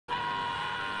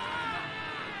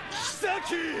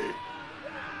Kisaki!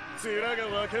 面が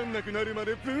わかんなくなるま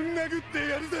でぶん殴って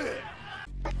やるぜ。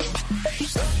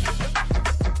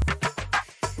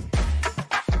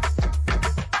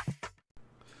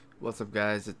 What's up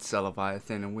guys, it's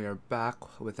Seleviathan and we are back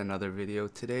with another video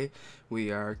today.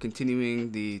 We are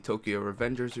continuing the Tokyo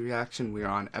Revengers reaction. We are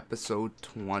on episode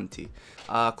 20.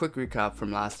 Quick recap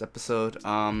from last episode.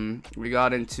 We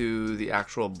got into the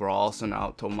actual brawl, so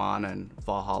now Toman and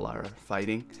Valhalla are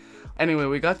fighting. Anyway,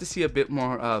 we got to see a bit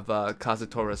more of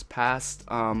Kazutora's past.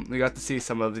 We got to see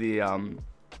some of the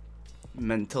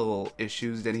mental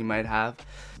issues that he might have,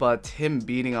 but him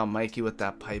beating on Mikey with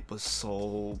that pipe was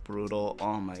so brutal.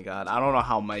 Oh my god, I don't know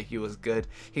how Mikey was good.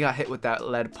 He got hit with that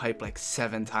lead pipe like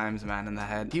 7 times, man, in the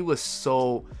head. He was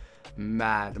so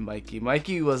mad.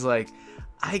 Mikey was like,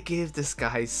 I gave this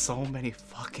guy so many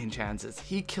fucking chances.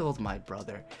 He killed my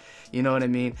brother, you know what I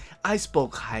mean? I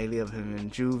spoke highly of him in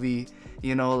juvie,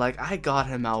 you know, like I got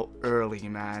him out early,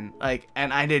 man, like,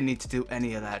 and I didn't need to do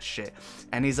any of that shit.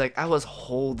 And he's like, I was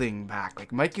holding back.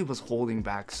 Like Mikey was holding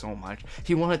back so much.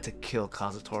 He wanted to kill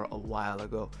Kazutora a while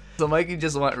ago. So Mikey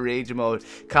just went rage mode.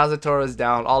 Kazutora's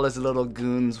down, all his little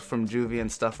goons from juvie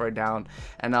and stuff are down,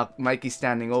 and now Mikey's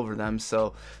standing over them.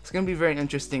 So it's gonna be very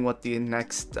interesting what the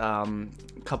next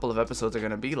couple of episodes are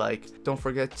gonna be like. Don't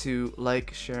forget to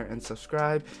like, share, and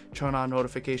subscribe. Turn on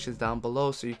notifications down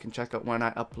below so you can check out when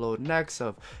I upload next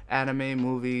of anime,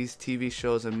 movies, TV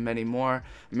shows, and many more.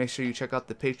 Make sure you check out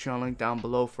the Patreon link down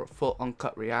below for full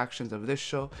uncut reactions of this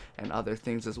show and other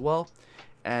things as well.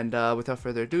 And without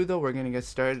further ado though, we're gonna get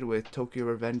started with Tokyo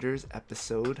Revengers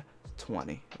episode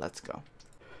 20. Let's go.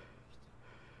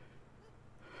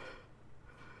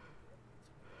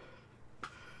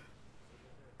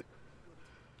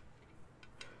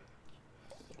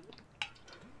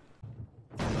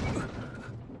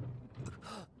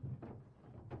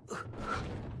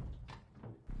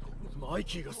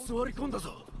 Mikey が座り込んだ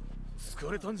ぞ。疲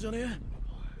れたんじゃね？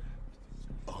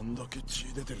あんだけ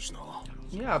血出てるしな。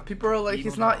 Yeah, people are like,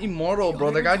 he's not immortal, bro.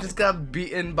 The guy just got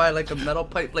beaten by like a metal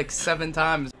pipe like 7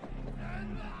 times.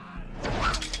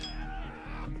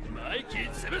 Mikey,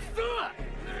 潰すぞ。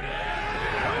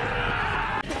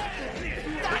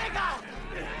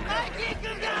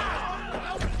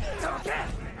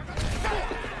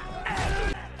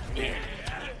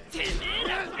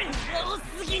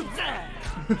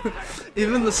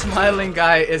 Even the smiling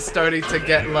guy is starting to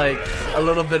get like a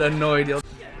little bit annoyed.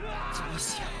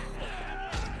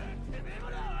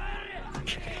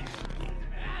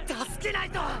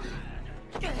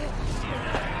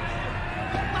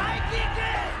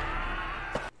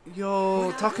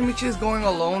 Yo, Takemichi is going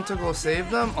alone to go save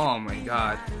them? Oh my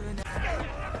god.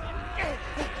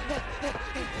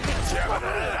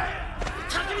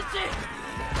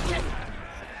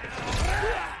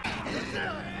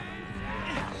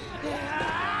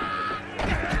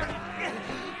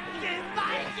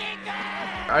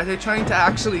 Are they trying to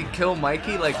actually kill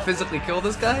Mikey, like physically kill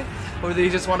this guy? Or they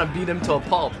just want to beat him to a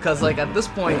pulp? Because like at this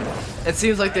point, it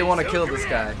seems like they want to kill this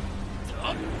guy.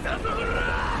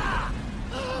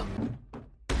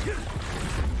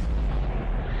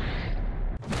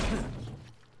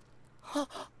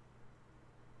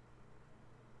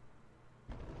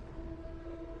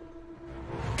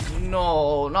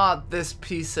 No, not this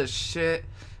piece of shit.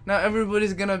 Now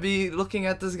everybody's gonna be looking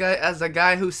at this guy as the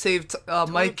guy who saved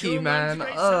Mikey, man.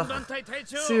 Ugh.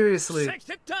 Seriously.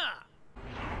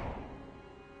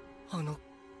 あの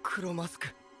黒マスク、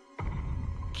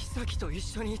Kisakiと一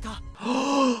緒にいた。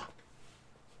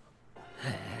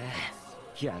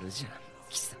やるじゃん、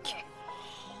Kisaki。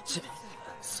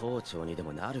総長にで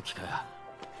もなる気かよ。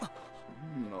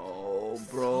No,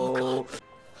 bro.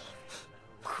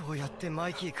 こうやってマ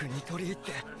イキー君に取り入っ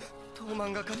て、トーマ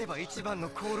ンが勝てば一番の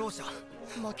功労者、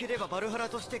負ければバルハラ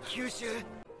として吸収。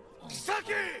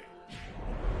Kisaki!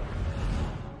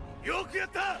 よくやっ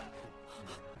た！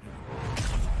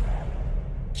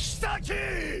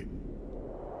 Kisaki!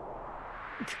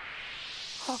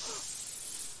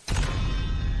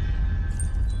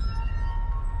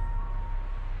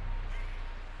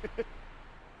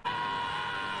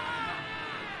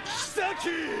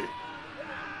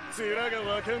 面が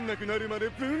わかんなくなるまで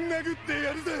ぶん殴って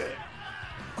やるぜ。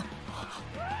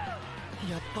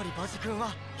やっぱりバジ君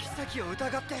はKisakiを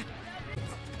疑って。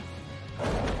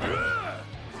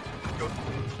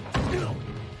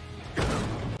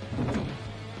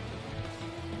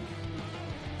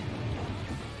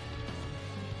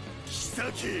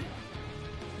Kisaki!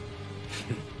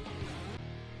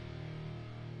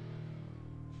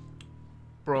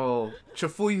 Bro,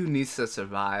 Chifuyu needs to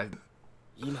survive.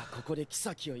 今ここで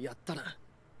Kisakiをやったら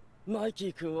マイキ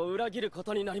ー君を裏切るこ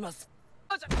とになります。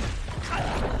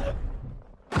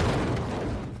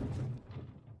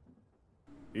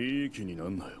いい気にな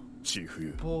んなよ、チーフ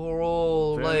ユ。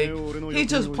 Bro, like, he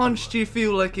just punched you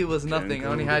like it was nothing. I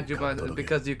only had you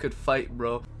because you could fight,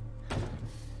 bro.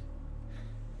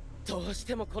 どうし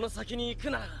てもこの先に行く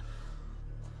なら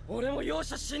俺も容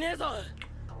赦しねえぞ。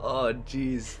 Oh,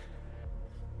 jeez.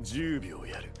 10秒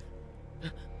やる。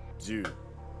10、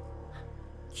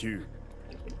9、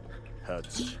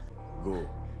8、5、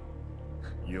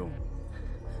4。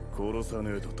殺さ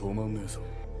ねえと止まんねえぞ。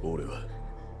俺は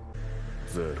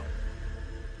0。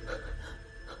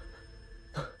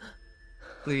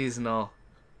 Please, no.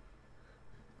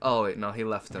 Oh, wait, no, he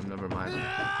left him. Never mind.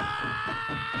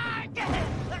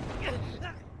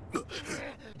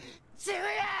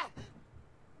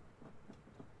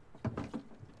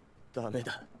 ダメ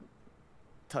だ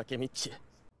竹道。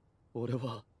俺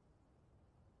は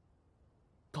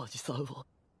バジさんを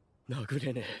殴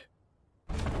れねえ。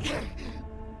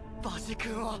バジ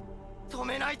君を止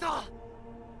めないと。バ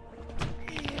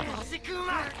ジ君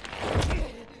は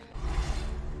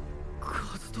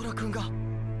カズトラ君が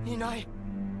いない。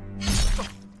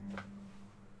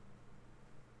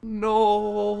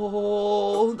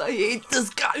 No, I hate this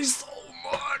guy so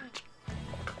much.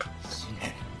 死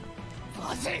ね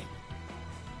バジ。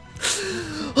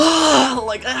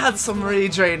 Like, I had some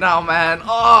rage right now, man.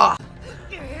 Oh.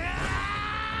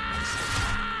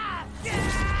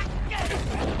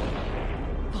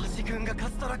 バジ君がカ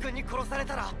ズトラ君に殺され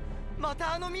たらま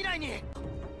たあの未来に。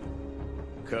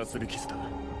かすり傷だ。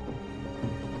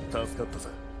助かったぜ、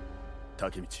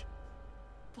竹道。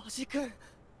バジ君。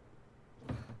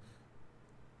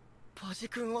バジ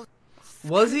君を。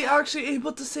 Was he actually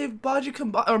able to save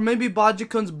Baji-kun? Or maybe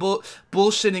Baji-kun's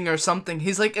bullshitting or something.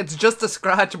 He's like, it's just a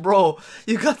scratch, bro.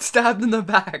 You got stabbed in the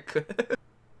back.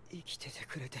 生きてて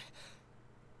くれてよ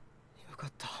か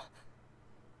った。あ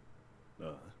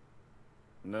あ、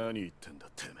何言ってんだ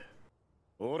てめえ。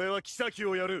俺は妃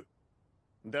をやる。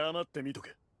黙って見と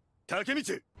け、竹道。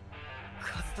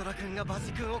カズトラ君がバ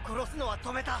ジ君を殺すのは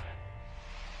止めた。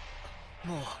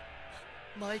もう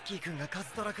マイキー君がカズ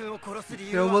トラ君を殺す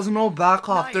理由は。 There was no back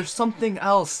off. There's something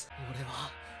else. 俺は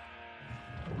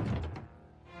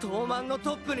トーマンの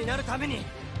トップになるために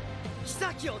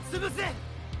妃を潰せ。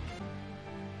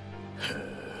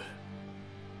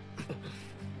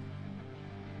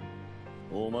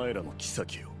お前らも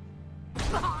妃を。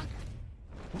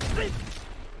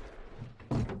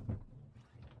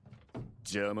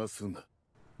邪魔すんな。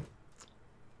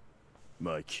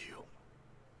マイキーを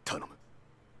頼む。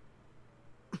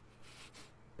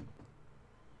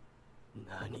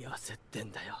何焦って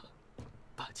んだよ、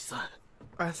バジさん。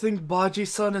 I think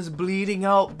Baji-san is bleeding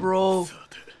out, bro.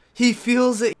 He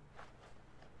feels it.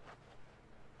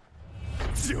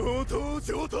 上等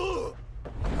上等。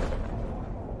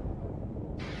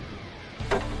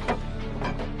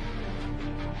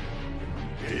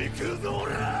行くぞ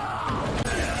ら。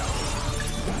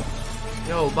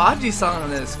 Yo,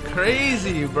 Baji-san is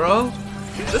crazy, bro.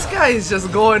 This guy is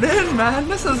just going in, man.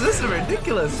 This is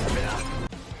ridiculous.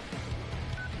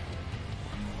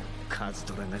 カズ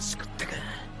トラが救ったか。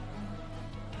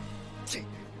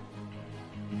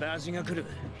バジが来る。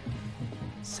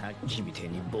さっきみてえ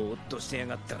にぼーっとしてや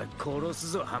がったら殺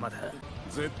すぞ浜田。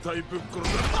絶対ぶっ殺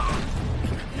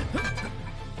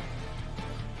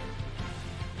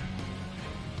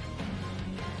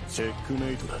す。チェック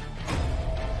メイトだ。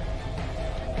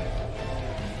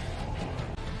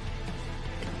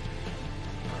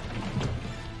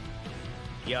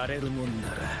やれるもんな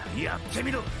らやって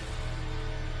みろ。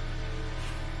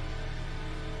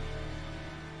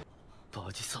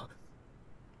バジさん。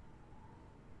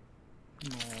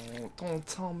 No, don't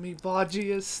tell me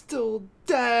Baji is still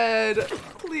dead.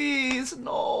 Please,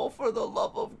 no, for the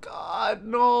love of God,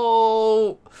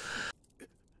 no.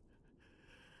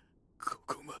 こ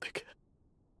こまでか。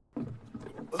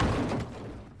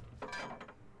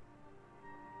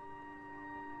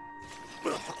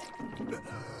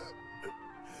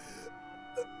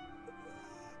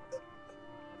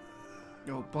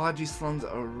Yo, Baji-san's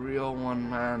a real one,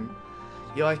 man.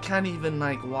 Yo, I can't even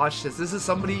like watch this. This is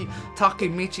somebody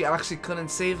Takemichi actually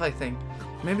couldn't save, I think.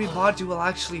 Maybe Baji will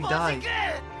actually die.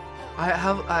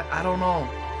 I don't know.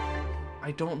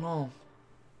 I don't know.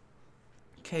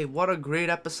 Okay, what a great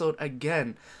episode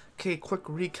again. Okay, quick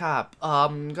recap.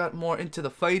 Got more into the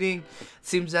fighting.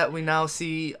 Seems that we now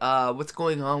see what's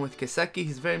going on with Kisaki.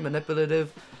 He's very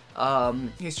manipulative.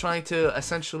 He's trying to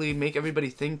essentially make everybody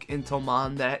think in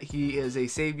Toman that he is a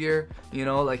savior, you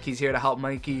know, like he's here to help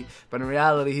Mikey, but in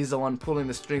reality he's the one pulling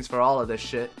the strings for all of this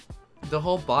shit. The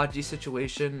whole Baji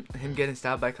situation, him getting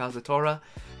stabbed by Kazutora,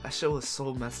 that shit was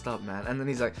so messed up, man. And then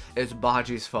he's like, it's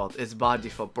Baji's fault, it's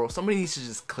Baji's fault. Bro, somebody needs to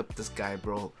just clip this guy,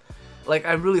 bro. Like,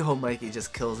 I really hope Mikey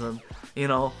just kills him. You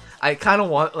know, I kind of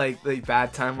want like the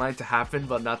bad timeline to happen,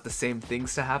 but not the same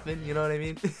things to happen. You know what I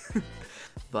mean?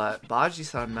 But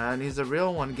Baji-san, man, he's a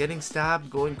real one. Getting stabbed,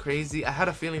 going crazy. I had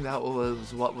a feeling that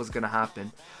was what was gonna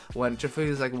happen. When Chifuyu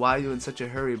was like, "Why are you in such a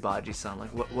hurry, Baji-san?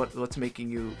 Like, what's making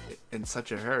you in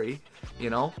such a hurry?" You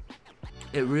know?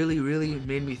 It really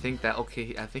made me think that,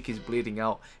 okay, I think he's bleeding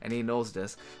out and he knows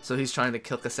this, so he's trying to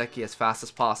kill Kisaki as fast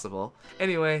as possible.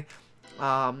 Anyway,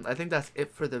 I think that's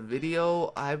it for the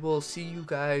video. I will see you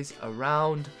guys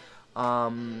around.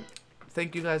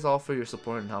 Thank you guys all for your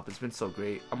support and help. It's been so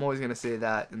great. I'm always gonna say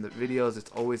that in the videos.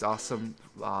 It's always awesome,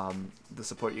 the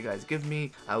support you guys give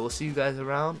me. I will see you guys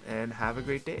around and have a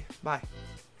great day. Bye.